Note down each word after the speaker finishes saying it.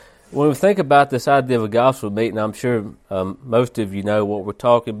When we think about this idea of a gospel meeting, I'm sure most of you know what we're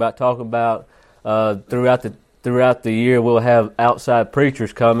talking about. Throughout the year, we'll have outside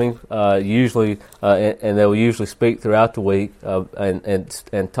preachers coming, usually, and they'll usually speak throughout the week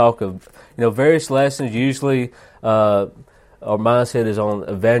and talk of various lessons. Usually, our mindset is on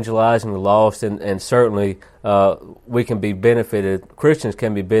evangelizing the lost, and certainly we can be benefited. Christians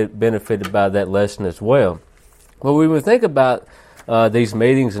can be benefited by that lesson as well. But when we think about these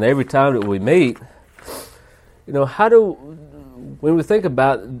meetings, and every time that we meet, when we think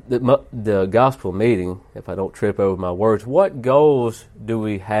about the gospel meeting, if I don't trip over my words, what goals do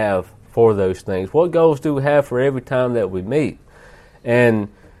we have for those things? What goals do we have for every time that we meet? And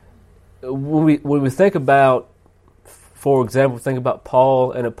when we think about, for example, think about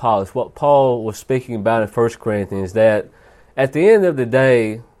Paul and Apollos, what Paul was speaking about in 1 Corinthians, that at the end of the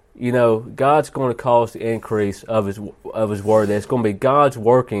day, God's going to cause the increase of His word. That it's going to be God's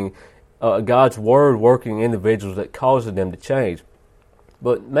word working individuals that causes them to change.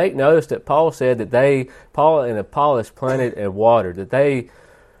 But make notice that Paul said that Paul and Apollos planted and watered. That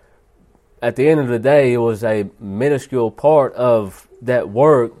at the end of the day, it was a minuscule part of that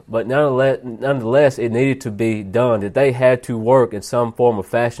work, but nonetheless, it needed to be done. That they had to work in some form or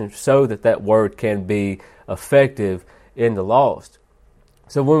fashion so that word can be effective in the lost.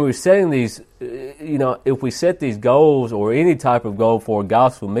 So when we're setting these, if we set these goals or any type of goal for a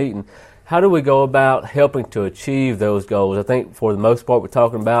gospel meeting, how do we go about helping to achieve those goals? I think for the most part we're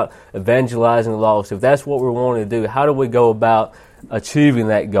talking about evangelizing the lost. If that's what we're wanting to do, how do we go about achieving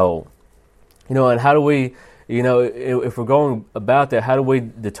that goal? And how do we, if we're going about that, how do we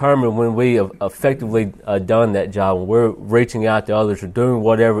determine when we have effectively done that job, when we're reaching out to others or doing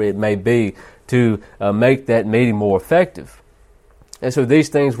whatever it may be to make that meeting more effective? And so these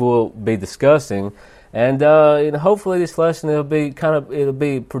things we'll be discussing, and hopefully this lesson it'll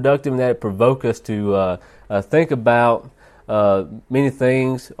be productive in that it provoke us to think about many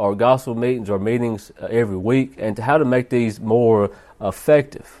things, our gospel meetings, our meetings every week, and to how to make these more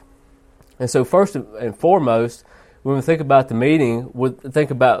effective. And so first and foremost, when we think about the meeting, we think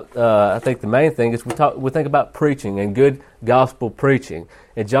about I think the main thing is we think about preaching and good gospel preaching.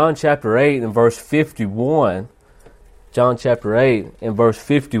 In John chapter 8 and verse 51. John chapter 8 and verse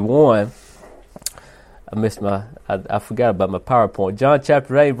 51. I forgot about my PowerPoint. John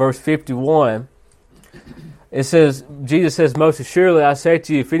chapter 8 verse 51. It says, Jesus says, "Most assuredly I say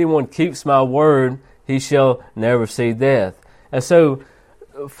to you, if anyone keeps my word, he shall never see death." And so,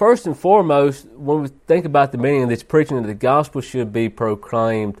 first and foremost, when we think about the meaning of this preaching, the gospel should be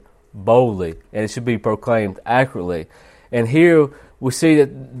proclaimed boldly, and it should be proclaimed accurately. And here we see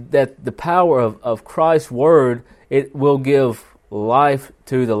that the power of Christ's word, it will give life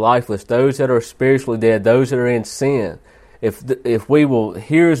to the lifeless, those that are spiritually dead, those that are in sin. If we will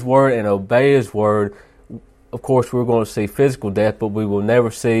hear His word and obey His word, of course we're going to see physical death, but we will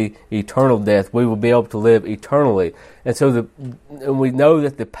never see eternal death. We will be able to live eternally. And so and we know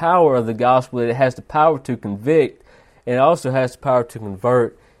that the power of the gospel, that it has the power to convict, and it also has the power to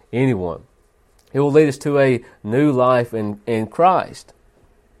convert anyone. It will lead us to a new life in Christ.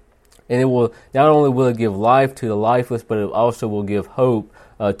 And it will not only will it give life to the lifeless, but it also will give hope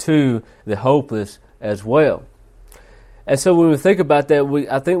to the hopeless as well. And so when we think about that,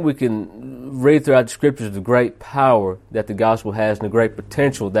 I think we can read throughout the Scriptures the great power that the gospel has and the great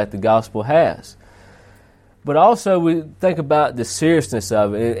potential that the gospel has. But also we think about the seriousness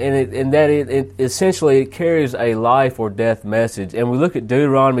of it, and that it essentially carries a life or death message. And we look at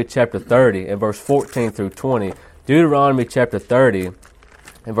Deuteronomy chapter 30 and verse 14 through 20. Deuteronomy chapter 30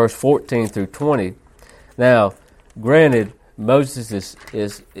 and verse 14 through 20. Now, granted, Moses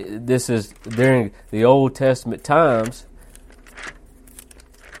this is during the Old Testament times.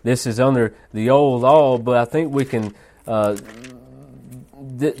 This is under the old law, but I think we can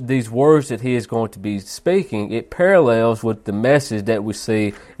these words that he is going to be speaking, it parallels with the message that we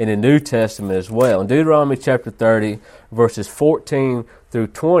see in the New Testament as well. In Deuteronomy chapter 30, verses 14 through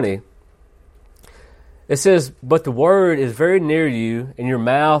 20, it says, "But the word is very near you, in your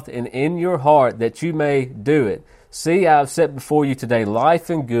mouth and in your heart, that you may do it. See, I have set before you today life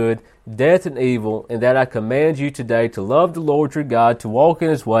and good, death and evil, and that I command you today to love the Lord your God, to walk in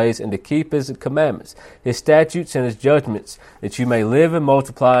His ways, and to keep His commandments, His statutes and His judgments, that you may live and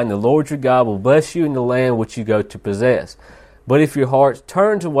multiply, and the Lord your God will bless you in the land which you go to possess. But if your heart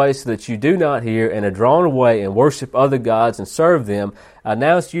turns away so that you do not hear, and are drawn away and worship other gods and serve them, I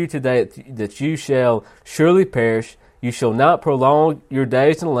announce to you today that you shall surely perish. You shall not prolong your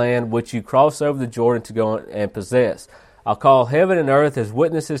days in the land which you cross over the Jordan to go and possess. I'll call heaven and earth as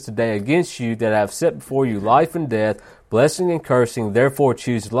witnesses today against you, that I have set before you life and death, blessing and cursing. Therefore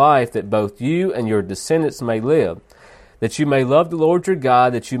choose life, that both you and your descendants may live, that you may love the Lord your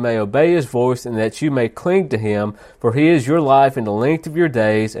God, that you may obey his voice, and that you may cling to him, for he is your life and the length of your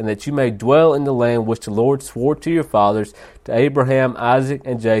days, and that you may dwell in the land which the Lord swore to your fathers, to Abraham, Isaac,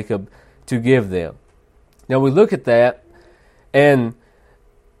 and Jacob, to give them. Now we look at that, and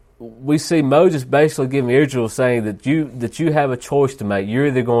we see Moses basically giving Israel, saying that you have a choice to make. You're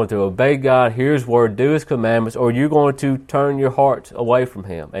either going to obey God, hear his word, do his commandments, or you're going to turn your hearts away from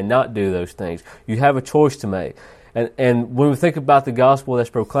him and not do those things. You have a choice to make. And when we think about the gospel that's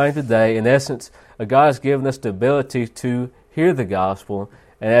proclaimed today, in essence, God has given us the ability to hear the gospel,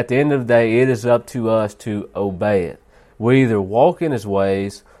 and at the end of the day, it is up to us to obey it. We either walk in his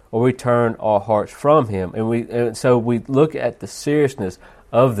ways or we turn our hearts from him. And so we look at the seriousness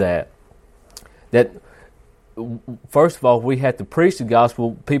of that first of all, we have to preach the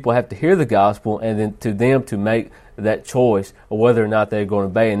gospel, people have to hear the gospel, and then to them to make that choice of whether or not they're going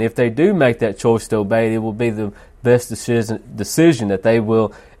to obey. And if they do make that choice to obey, it will be the best decision that they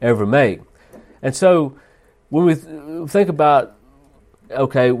will ever make. And so when we think about,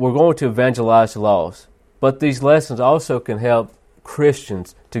 okay, we're going to evangelize the lost, but these lessons also can help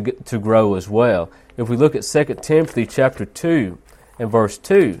Christians to grow as well. If we look at 2 Timothy chapter 2 and verse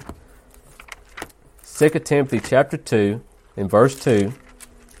 2, 2 Timothy chapter 2 and verse 2,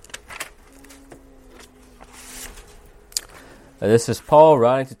 this is Paul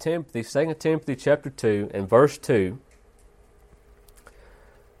writing to Timothy, 2 Timothy chapter 2 and verse 2.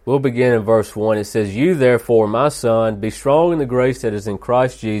 We'll begin in verse 1. It says, "You therefore, my son, be strong in the grace that is in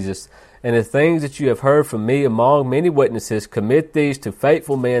Christ Jesus, and the things that you have heard from me among many witnesses, commit these to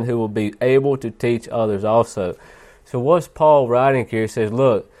faithful men who will be able to teach others also." So what's Paul writing here? He says,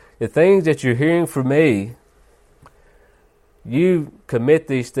 look, the things that you're hearing from me, you commit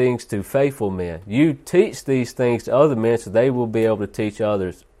these things to faithful men. You teach these things to other men so they will be able to teach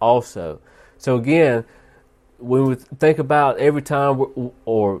others also. So again, when we think about every time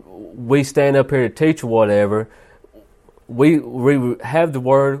we stand up here to teach or whatever, we have the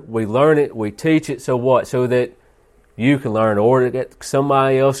word, we learn it, we teach it, so what? So that you can learn it, or that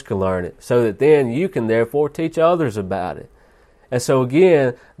somebody else can learn it, so that then you can therefore teach others about it. And so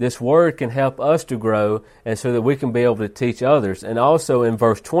again, this word can help us to grow, and so that we can be able to teach others. And also in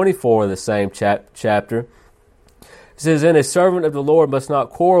verse 24 of the same chapter, it says, "And a servant of the Lord must not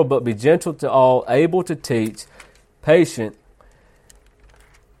quarrel, but be gentle to all, able to teach, patient."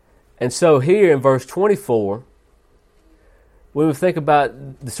 And so here in verse 24, when we think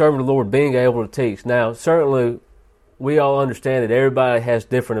about the servant of the Lord being able to teach, now certainly we all understand that everybody has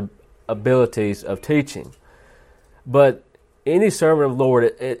different abilities of teaching. But any servant of the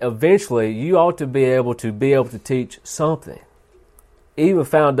Lord, eventually you ought to be able to teach something, even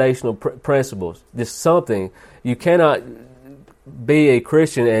foundational principles, just something. You cannot be a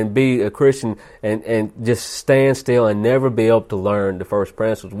Christian and just stand still and never be able to learn the first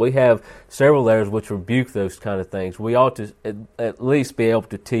principles. We have several letters which rebuke those kind of things. We ought to at least be able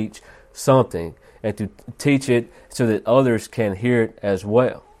to teach something, and to teach it so that others can hear it as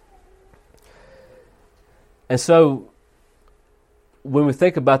well. And so when we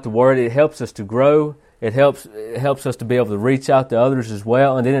think about the word, it helps us to grow. It helps us to be able to reach out to others as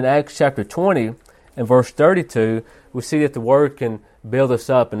well. And then in Acts chapter 20 and verse 32, we see that the word can build us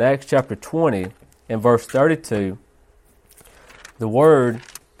up. In Acts chapter 20 and verse 32, the word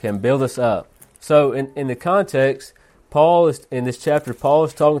can build us up. So in the context, Paul is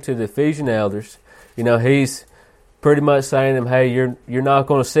talking to the Ephesian elders. You know, he's pretty much saying to them, hey, you're not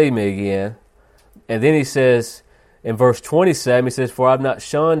going to see me again. And then he says, in verse 27, he says, "For I have not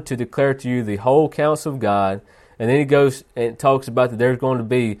shunned to declare to you the whole counsel of God." And then he goes and talks about that there's going to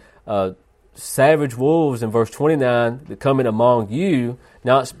be savage wolves in verse 29 that come in among you,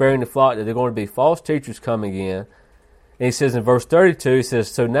 not sparing the flock, that there are going to be false teachers coming in. And he says in verse 32, he says,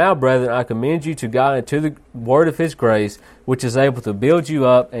 "So now, brethren, I commend you to God and to the word of his grace, which is able to build you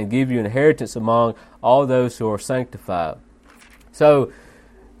up and give you an inheritance among all those who are sanctified." So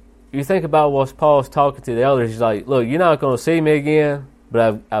you think about what Paul's talking to the elders. He's like, look, you're not going to see me again,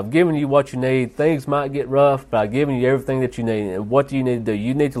 but I've given you what you need. Things might get rough, but I've given you everything that you need. And what do you need to do?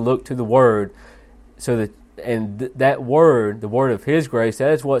 You need to look to the word, so that that word, the word of his grace,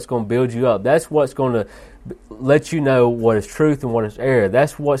 that is what's going to build you up. That's what's going to let you know what is truth and what is error.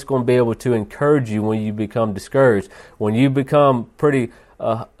 That's what's going to be able to encourage you when you become discouraged. When you become pretty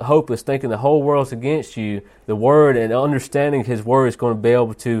hopeless, thinking the whole world's against you, the word and understanding his word is going to be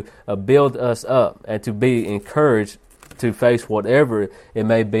able to build us up and to be encouraged to face whatever it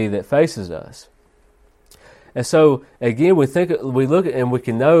may be that faces us. And so again, we look at and we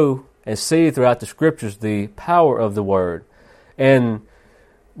can know and see throughout the Scriptures the power of the Word. And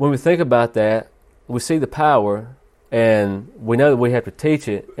when we think about that, we see the power, and we know that we have to teach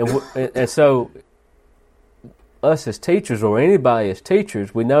it. And so us as teachers, or anybody as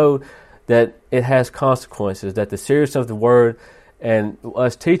teachers, we know that it has consequences, that the seriousness of the Word and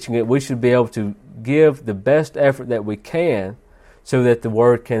us teaching it, we should be able to give the best effort that we can so that the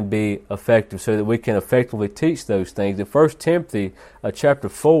Word can be effective, so that we can effectively teach those things. In 1 Timothy chapter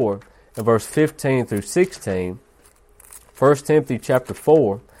 4 and verse 15 through 16, 1 Timothy chapter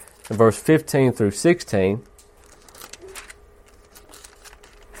 4 and verse 15 through 16,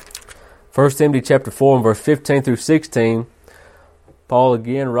 1 Timothy chapter 4 and verse 15 through 16, Paul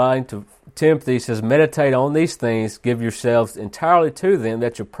again writing to Timothy says, meditate on these things, give yourselves entirely to them,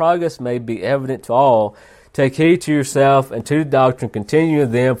 that your progress may be evident to all. Take heed to yourself and to the doctrine, continue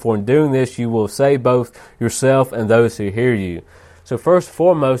in them, for in doing this you will save both yourself and those who hear you. So first and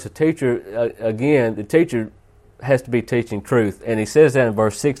foremost, the teacher has to be teaching truth. And he says that in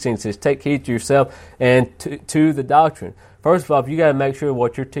verse 16, says, take heed to yourself and to the doctrine. First of all, you got to make sure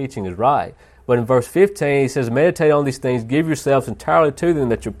what you're teaching is right. But in verse 15, he says, meditate on these things, give yourselves entirely to them,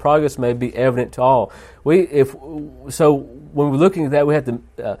 that your progress may be evident to all. So when we're looking at that, we have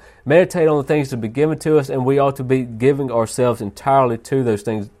to meditate on the things to be given to us, and we ought to be giving ourselves entirely to those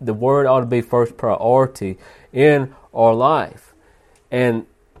things. The Word ought to be first priority in our life. And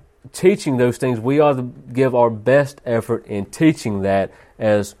teaching those things, we ought to give our best effort in teaching that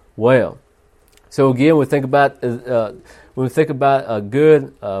as well. So again, we think about when we think about a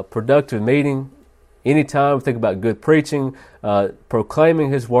good, productive meeting, anytime we think about good preaching,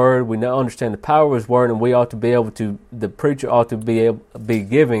 proclaiming His Word, we now understand the power of His Word, and we ought to be able to, the preacher ought to be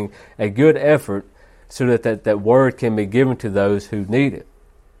giving a good effort so that Word can be given to those who need it.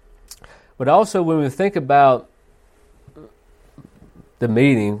 But also when we think about the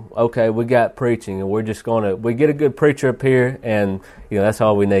meeting, okay, we got preaching, and we get a good preacher up here, and that's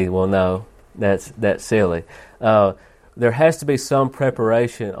all we need. Well, no, that's silly. There has to be some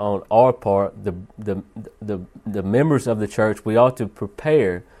preparation on our part. The members of the church, we ought to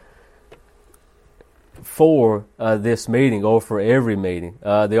prepare for this meeting, or for every meeting.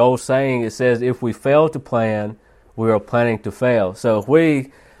 The old saying, it says, if we fail to plan, we are planning to fail. So if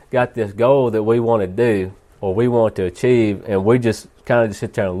we got this goal that we want to do, or we want to achieve, and we just kind of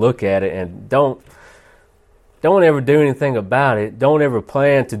sit there and look at it and don't ever do anything about it, don't ever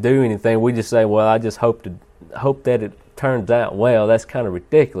plan to do anything, we just say, well, I just hope that it turns out well. That's kind of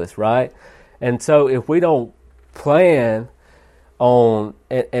ridiculous, right? And so if we don't plan on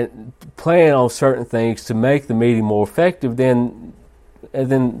certain things to make the meeting more effective, then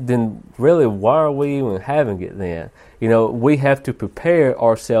really, why are we even having it then? We have to prepare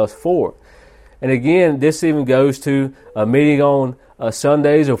ourselves for it. And again, this even goes to a meeting on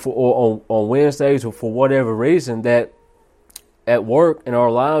Sundays or on Wednesdays, or for whatever reason, that at work in our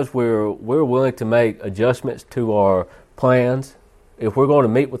lives we're willing to make adjustments to our plans. If we're going to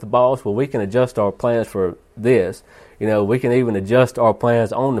meet with the boss, well, we can adjust our plans for this. We can even adjust our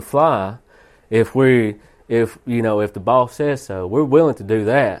plans on the fly if the boss says so. We're willing to do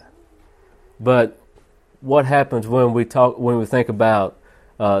that. But what happens when we think about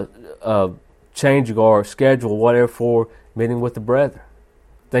changing our schedule, whatever, for meeting with the brethren?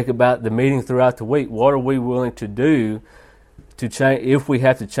 Think about the meeting throughout the week. What are we willing to do to change? If we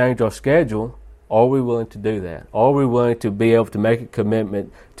have to change our schedule, are we willing to do that? Are we willing to be able to make a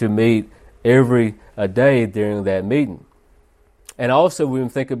commitment to meet every day during that meeting? And also, when we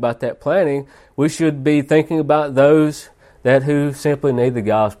think about that planning, we should be thinking about those who simply need the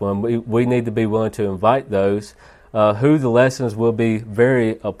gospel, and we need to be willing to invite those who the lessons will be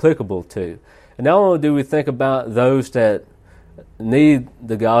very applicable to. And not only do we think about those that need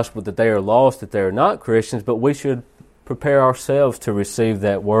the gospel, that they are lost, that they are not Christians, but we should prepare ourselves to receive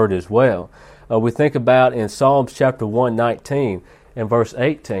that word as well. We think about in Psalms chapter 119 and verse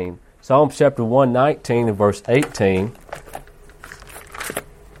 18. Psalms chapter 119 and verse 18.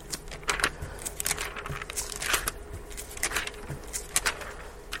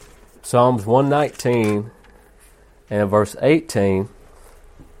 Psalms 119 and verse 18.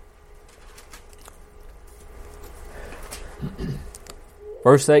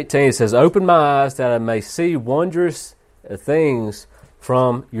 Verse 18 says, open my eyes that I may see wondrous things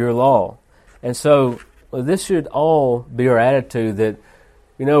from your law. And so this should all be our attitude, that,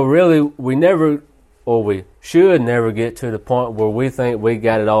 really we never, or we should never get to the point where we think we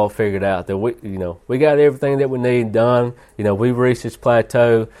got it all figured out, that we got everything that we need done. We've reached this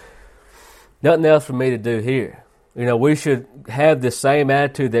plateau. Nothing else for me to do here. We should have the same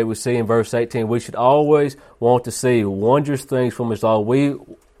attitude that we see in verse 18. We should always want to see wondrous things from His law.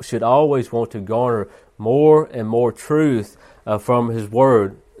 should always want to garner more and more truth from His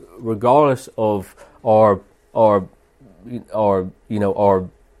Word, regardless of our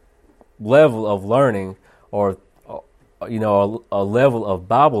level of learning, or a level of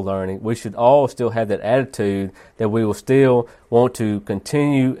Bible learning. We should all still have that attitude that we will still want to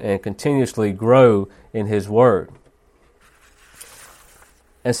continue and continuously grow in His Word.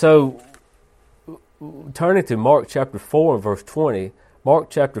 And so, turning to Mark chapter 4 and verse 20, Mark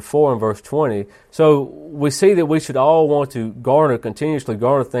chapter 4 and verse 20, so we see that we should all want to continuously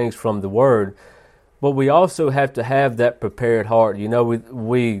garner things from the Word, but we also have to have that prepared heart.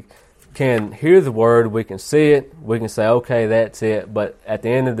 We can hear the Word, we can see it, we can say, okay, that's it, but at the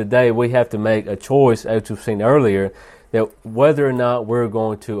end of the day, we have to make a choice, as we've seen earlier, that whether or not we're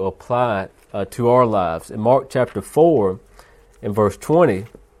going to apply it to our lives. In Mark chapter 4 and verse 20,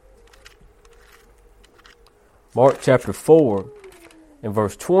 Mark chapter 4 and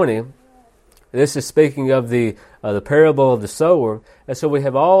verse 20, this is speaking of the parable of the sower. And so we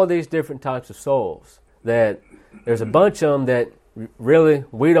have all these different types of soils, that there's a bunch of them that really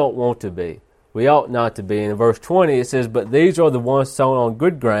we don't want to be. We ought not to be. And in verse 20 it says, but these are the ones sown on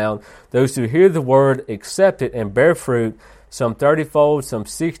good ground, those who hear the word, accept it, and bear fruit, some 30-fold, some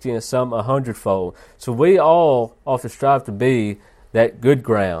 60, and some 100-fold. So we all ought to strive to be that good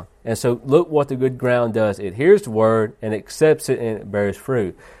ground. And so look what the good ground does. It hears the word and accepts it, and it bears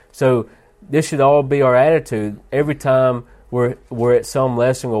fruit. So this should all be our attitude every time we're at some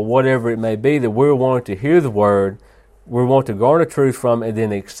lesson or whatever it may be, that we're wanting to hear the word, we want to garner truth from it, and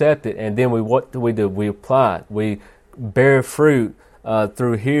then accept it. And then what do? We apply it. We bear fruit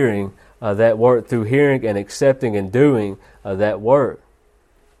through hearing that word, through hearing and accepting and doing that word.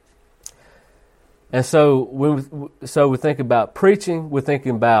 And so we think about preaching, we're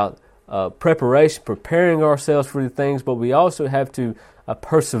thinking about preparation, preparing ourselves for the things, but we also have to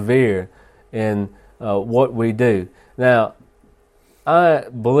persevere in what we do. Now, I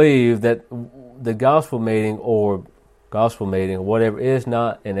believe that the gospel meeting or whatever is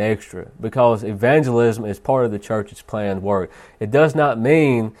not an extra, because evangelism is part of the church's planned work. It does not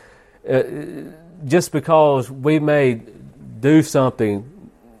mean just because we may do something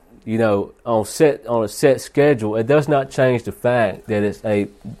on a set schedule, it does not change the fact that it's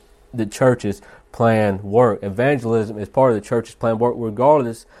the church's planned work. Evangelism is part of the church's planned work,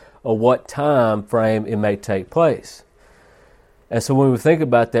 regardless of what time frame it may take place. And so when we think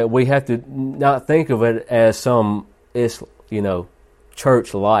about that, we have to not think of it as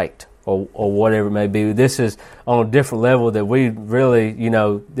church light or whatever it may be. This is on a different level that we really,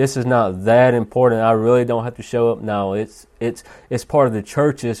 this is not that important. I really don't have to show up. No, it's part of the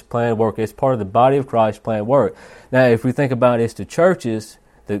church's planned work. It's part of the body of Christ's planned work. Now, if we think about it's the church's,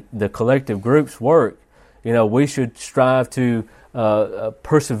 the collective group's work, we should strive to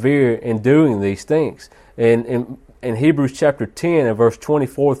persevere in doing these things. In Hebrews chapter 10 and verse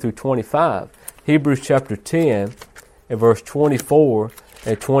 24 through 25, Hebrews chapter 10 and verse 24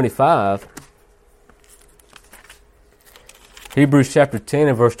 and 25, Hebrews chapter 10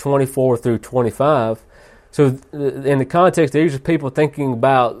 and verse 24 through 25. So in the context, these are people thinking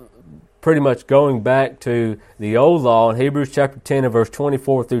about pretty much going back to the old law. In Hebrews chapter 10 and verse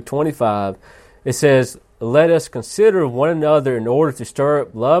 24 through 25, it says, let us consider one another in order to stir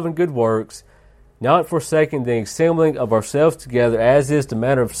up love and good works, not forsaking the assembling of ourselves together, as is the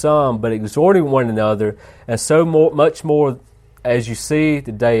manner of some, but exhorting one another, and so much more as you see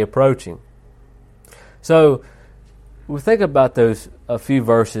the day approaching. So we think about those a few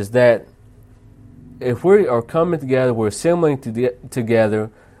verses, that if we are coming together, we're assembling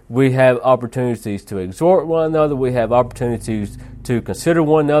together, we have opportunities to exhort one another, we have opportunities to consider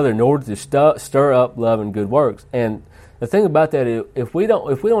one another in order to stir up love and good works. And the thing about that is, if we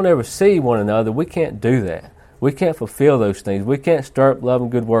don't ever see one another, we can't do that. We can't fulfill those things. We can't stir up love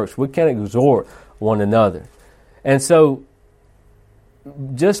and good works. We can't exhort one another. And so,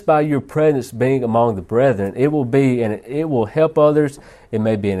 just by your presence being among the brethren, it will help others. It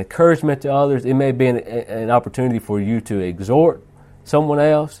may be an encouragement to others. It may be an opportunity for you to exhort someone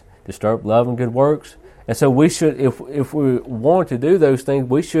else, to stir up love and good works. And so we should, if we want to do those things,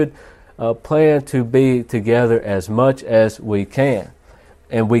 we should plan to be together as much as we can.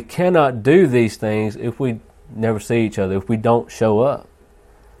 And we cannot do these things if we never see each other, if we don't show up.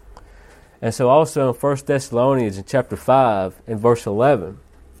 And so also in 1 Thessalonians in chapter 5 and verse 11,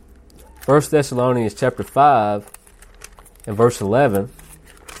 1 Thessalonians chapter 5 and verse 11,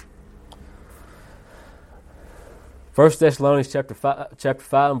 1 Thessalonians chapter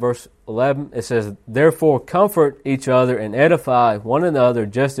 5 and verse 11, it says, therefore comfort each other and edify one another,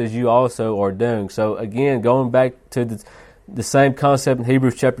 just as you also are doing. So again, going back to the same concept in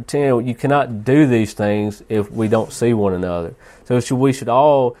Hebrews chapter 10. You cannot do these things if we don't see one another. So we should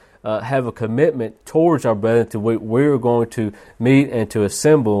all have a commitment towards our brethren to we're going to meet and to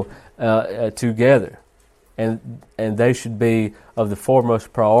assemble together. And they should be of the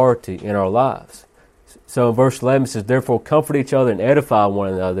foremost priority in our lives. So in verse 11 it says, therefore comfort each other and edify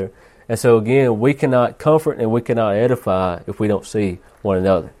one another. And so again, we cannot comfort and we cannot edify if we don't see one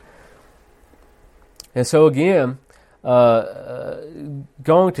another. And so again,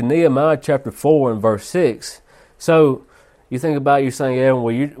 going to Nehemiah chapter 4 and verse 6. So you think about, you're saying, Evan,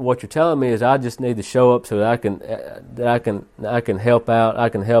 well, what you're telling me is I just need to show up so that I can help out. I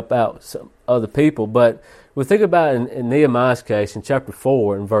can help out some other people. But we think about in Nehemiah's case in chapter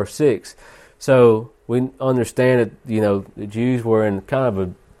 4 and verse 6. So we understand that the Jews were in kind of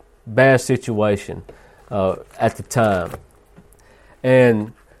a bad situation at the time,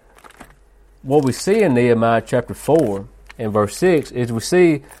 and what we see in Nehemiah chapter 4 and verse 6 is we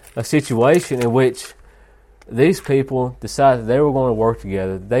see a situation in which these people decided they were going to work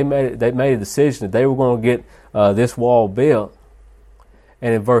together. They made a decision that they were going to get this wall built.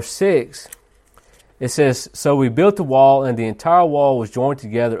 And in verse 6, it says, so we built the wall, and the entire wall was joined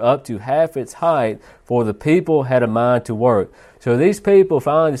together up to half its height, for the people had a mind to work. So these people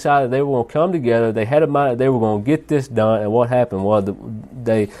finally decided they were going to come together. They had a mind that they were going to get this done. And what happened was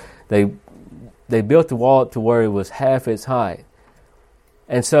they built the wall up to where it was half its height.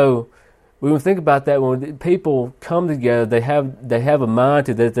 And so when we think about that, when people come together, they have a mind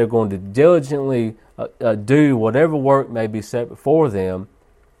to that they're going to diligently do whatever work may be set before them.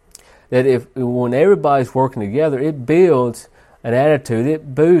 That when everybody's working together, it builds an attitude,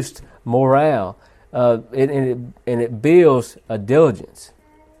 it boosts morale, and it builds a diligence.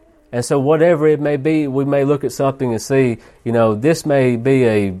 And so whatever it may be, we may look at something and see, this may be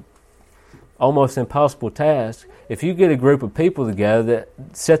a almost impossible task. If you get a group of people together that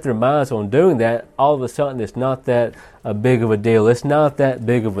set their minds on doing that, all of a sudden it's not that big of a deal. It's not that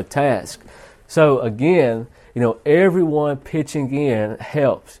big of a task. So again, everyone pitching in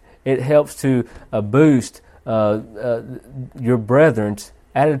helps. It helps to boost your brethren's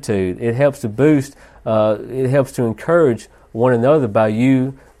attitude. It helps to boost. It helps to encourage one another by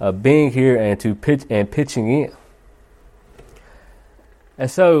you being here and pitching in. And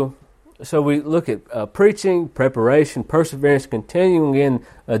so we look at preaching, preparation, perseverance, continuing in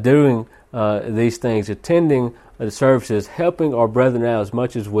doing these things, attending the services, helping our brethren out as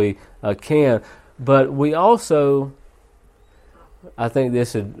much as we can. But we also, I think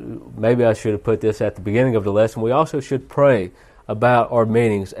maybe I should have put this at the beginning of the lesson, we also should pray about our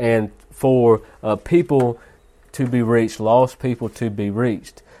meetings and for people to be reached, lost people to be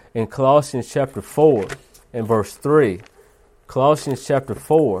reached. In Colossians chapter 4 and verse 3, Colossians chapter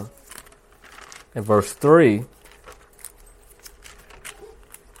 4 and verse 3,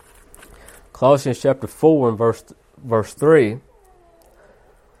 Colossians chapter 4 and verse 3,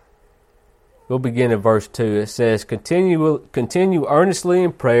 we'll begin in verse 2. It says, Continue earnestly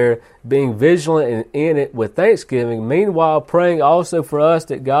in prayer, being vigilant in it with thanksgiving, meanwhile praying also for us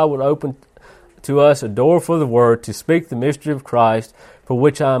that God would open to us a door for the word to speak the mystery of Christ, for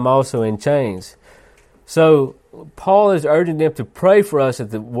which I am also in chains. So Paul is urging them to pray for us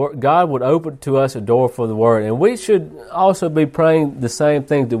that God would open to us a door for the word. And we should also be praying the same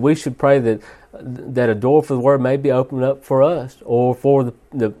thing, that we should pray that a door for the word may be opened up for us, or for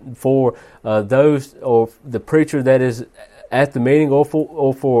those, or the preacher that is at the meeting, or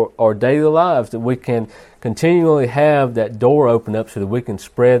for our daily lives, that we can continually have that door open up so that we can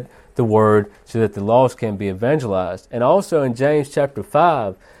spread the word, so that the lost can be evangelized. And also in James chapter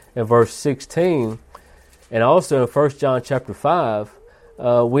 5 and verse 16, and also in 1 John chapter 5,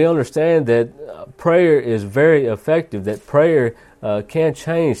 we understand that prayer is very effective, that prayer can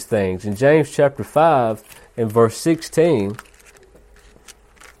change things. In James chapter 5 and verse 16,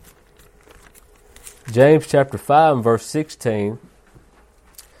 James chapter 5 and verse 16,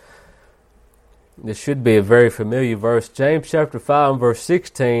 this should be a very familiar verse. James chapter 5 and verse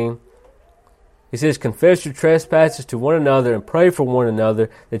 16, he says, Confess your trespasses to one another and pray for one another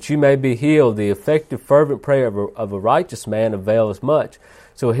that you may be healed. The effective, fervent prayer of a righteous man avails much.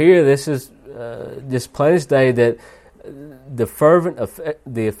 So here, this is just plain as day that the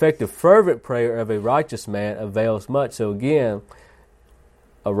effective, fervent prayer of a righteous man avails much. So again,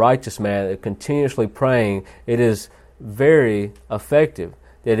 a righteous man continuously praying, it is very effective.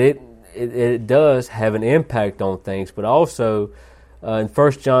 That it does have an impact on things, but also in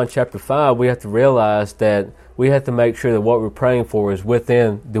 1 John chapter 5, we have to realize that we have to make sure that what we're praying for is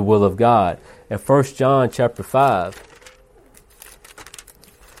within the will of God. In 1 John chapter 5,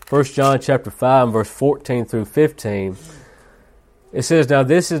 1 John chapter 5 and verse 14 through 15, It says, "Now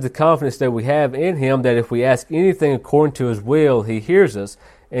this is the confidence that we have in him, that if we ask anything according to his will, he hears us.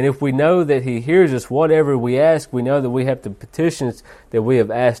 And if we know that he hears us, whatever we ask, we know that we have the petitions that we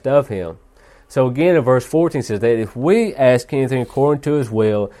have asked of him." So again, in verse 14 says that if we ask anything according to his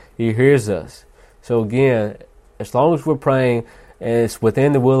will, he hears us. So again, as long as we're praying and it's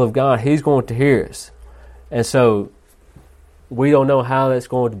within the will of God, he's going to hear us. And so we don't know how that's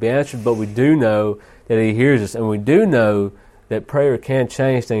going to be answered, but we do know that he hears us. And we do know that prayer can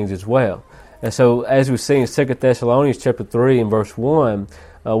change things as well. And so as we see in 2 Thessalonians chapter 3 and verse 1,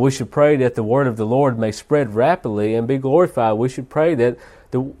 we should pray that the word of the Lord may spread rapidly and be glorified. We should pray that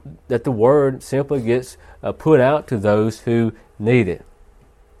the word simply gets put out to those who need it.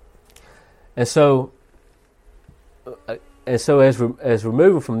 And so as we're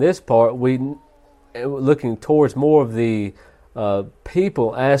moving from this part, we're looking towards more of the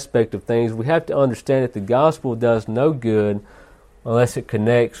people aspect of things. We have to understand that the gospel does no good unless it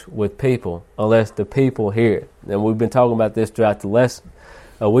connects with people, unless the people hear it. And we've been talking about this throughout the lesson.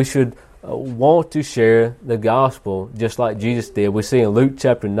 We should want to share the gospel just like Jesus did. We see in Luke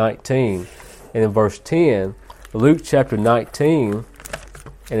chapter 19 and in verse 10, Luke chapter 19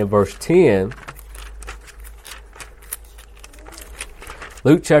 and in verse 10,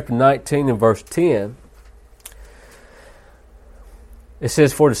 Luke chapter 19 and verse 10, it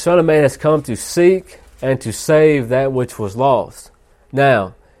says, "For the Son of Man has come to seek and to save that which was lost."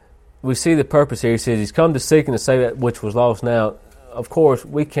 Now, we see the purpose here. He says he's come to seek and to save that which was lost. Now, of course,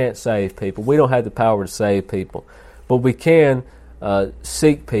 we can't save people. We don't have the power to save people. But we can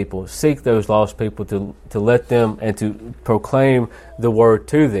seek people, seek those lost people to let them and to proclaim the word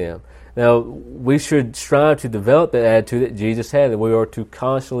to them. Now, we should strive to develop that attitude that Jesus had, that we are to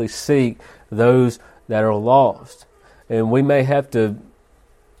constantly seek those that are lost. And we may have to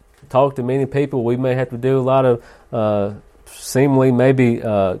talk to many people. We may have to do a lot of seemingly maybe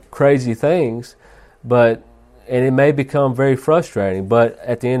crazy things, and it may become very frustrating. But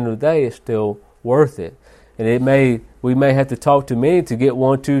at the end of the day, it's still worth it. And we may have to talk to many to get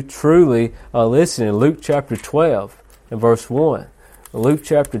one to truly listen. In Luke chapter 12 and verse 1. Luke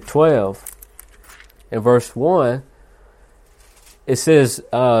chapter 12 and verse 1, it says,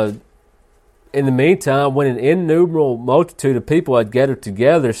 "In the meantime, when an innumerable multitude of people had gathered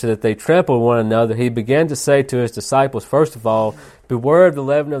together so that they trampled one another, he began to say to his disciples, first of all, beware of the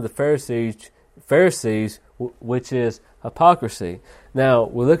leaven of the Pharisees, which is hypocrisy." Now,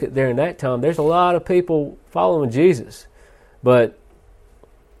 we look at there in that time, there's a lot of people following Jesus. But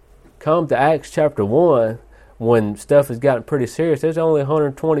come to Acts chapter 1, when stuff has gotten pretty serious, there's only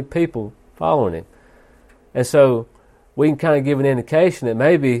 120 people following him. And so we can kind of give an indication that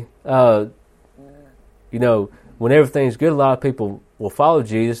maybe, when everything's good, a lot of people will follow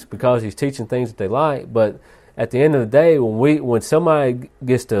Jesus because he's teaching things that they like. But at the end of the day, when somebody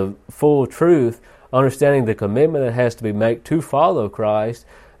gets to full truth, understanding the commitment that has to be made to follow Christ,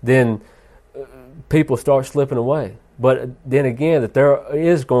 then people start slipping away. But then again, that there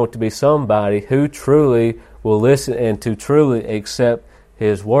is going to be somebody who truly will listen and to truly accept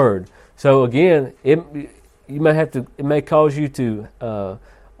his word. So again, it may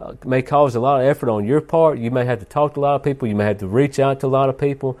cause a lot of effort on your part. You may have to talk to a lot of people. You may have to reach out to a lot of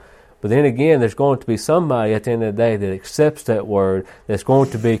people. But then again, there's going to be somebody at the end of the day that accepts that word, that's going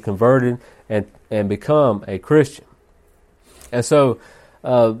to be converted and become a Christian. And so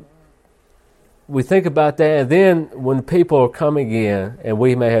we think about that, and then when people are coming in, and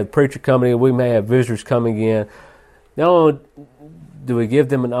we may have a preacher coming in, we may have visitors coming in, not only do we give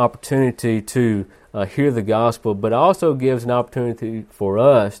them an opportunity to hear the gospel, but also gives an opportunity for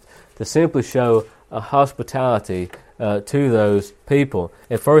us to simply show a hospitality to those people.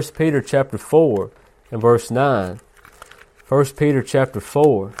 In 1 Peter chapter 4 and verse 9, 1 Peter chapter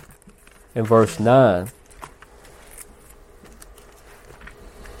 4 and verse 9,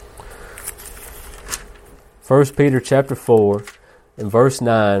 1 Peter chapter 4 and verse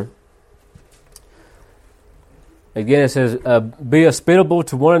 9. Again, it says, "Be hospitable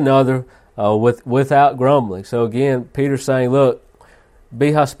to one another without grumbling." So again, Peter's saying, look,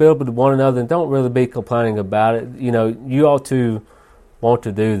 be hospitable to one another and don't really be complaining about it. You ought to want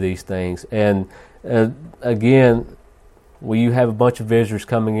to do these things. And again, when you have a bunch of visitors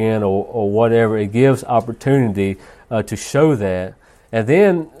coming in or whatever, it gives opportunity to show that. And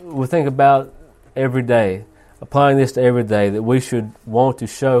then we think about every day, applying this to every day, that we should want to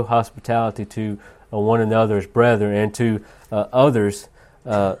show hospitality to one another as brethren and to others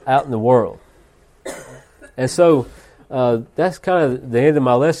out in the world. And so that's kind of the end of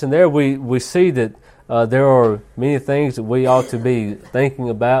my lesson there. We see that there are many things that we ought to be thinking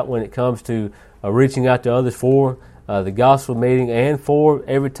about when it comes to reaching out to others for. the gospel meeting and for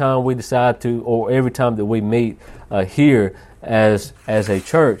every time we decide to, or every time that we meet here as a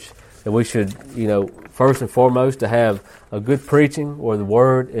church, that we should, first and foremost, to have a good preaching where the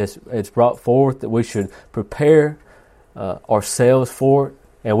word is brought forth, that we should prepare ourselves for it,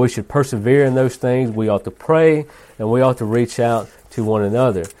 and we should persevere in those things. We ought to pray, and we ought to reach out to one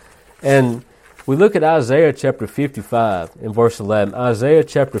another. And we look at Isaiah chapter 55 in verse 11. Isaiah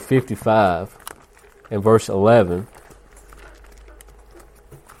chapter 55 in verse 11.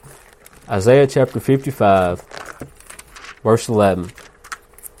 Isaiah chapter 55, verse 11.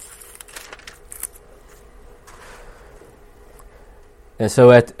 And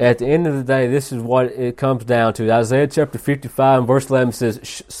so at the end of the day, this is what it comes down to. Isaiah chapter 55 and verse 11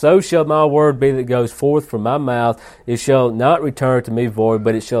 says, "So shall my word be that goes forth from my mouth. It shall not return to me void,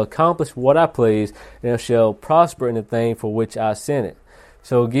 but it shall accomplish what I please, and it shall prosper in the thing for which I sent it."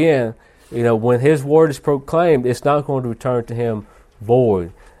 So again, when his word is proclaimed, it's not going to return to him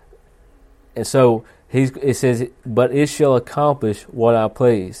void. And so it says, "But it shall accomplish what I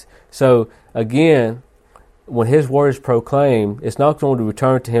please." So again, when his word is proclaimed, it's not going to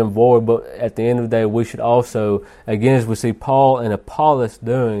return to him void, but at the end of the day, we should also, again, as we see Paul and Apollos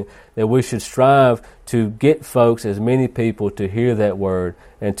doing, that we should strive to get folks, as many people, to hear that word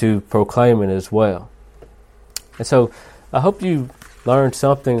and to proclaim it as well. And so I hope you learned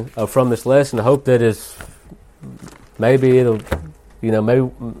something from this lesson. I hope that maybe it'll,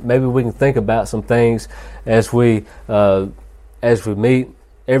 maybe we can think about some things as we meet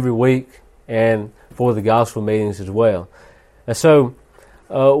every week and for the gospel meetings as well. And so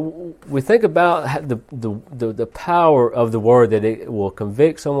we think about the power of the word, that it will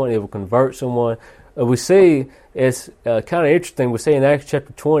convict someone, it will convert someone. We see it's kind of interesting. We see in Acts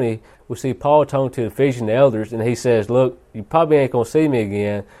chapter 20, we see Paul talking to the Ephesian elders, and he says, "Look, you probably ain't going to see me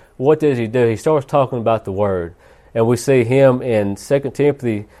again." What does he do? He starts talking about the word. And we see him in 2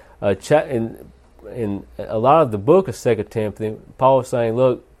 Timothy, in a lot of the book of 2 Timothy, Paul is saying,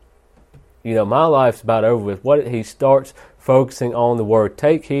 "Look, my life's about over with." He starts focusing on the word.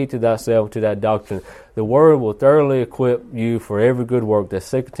 "Take heed to thyself, to thy doctrine. The word will thoroughly equip you for every good work." That's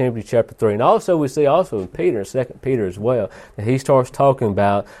 2 Timothy chapter 3. And also we see in Peter, 2 Peter as well, that he starts talking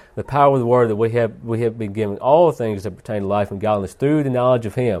about the power of the word, that we have been given all things that pertain to life and godliness through the knowledge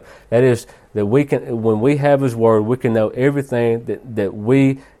of him. That is, that we can, when we have his word, we can know everything that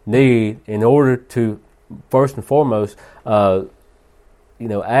we need in order to, first and foremost,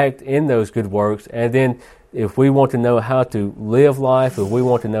 act in those good works. And then if we want to know how to live life, if we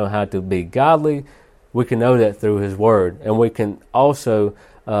want to know how to be godly, we can know that through his word. And we can also,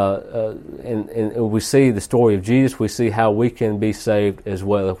 and we see the story of Jesus, we see how we can be saved as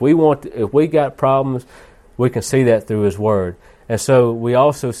well. If we got problems, we can see that through his word. And so we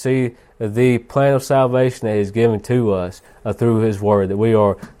also see the plan of salvation that he's given to us through his word, that we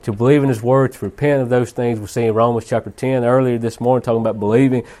are to believe in his word, to repent of those things. We see in Romans chapter 10 earlier this morning talking about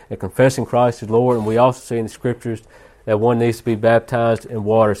believing and confessing Christ as Lord. And we also see in the scriptures that one needs to be baptized in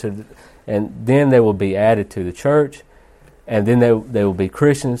water, and then they will be added to the church, and then they will be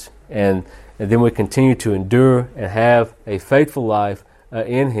Christians, and then we continue to endure and have a faithful life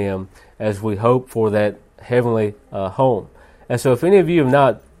in him as we hope for that heavenly home. And so if any of you have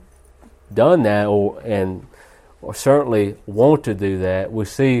not done that, or certainly want to do that, we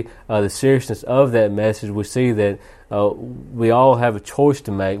see the seriousness of that message. We see that we all have a choice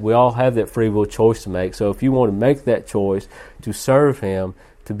to make. We all have that free will choice to make. So if you want to make that choice to serve him,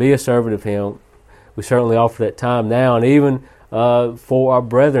 to be a servant of him, we certainly offer that time now. And even for our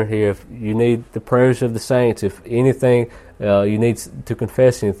brethren here, if you need the prayers of the saints, if anything you need to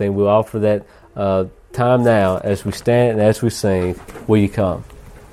confess anything, we'll offer that time now as we stand and as we sing, "Will you come?"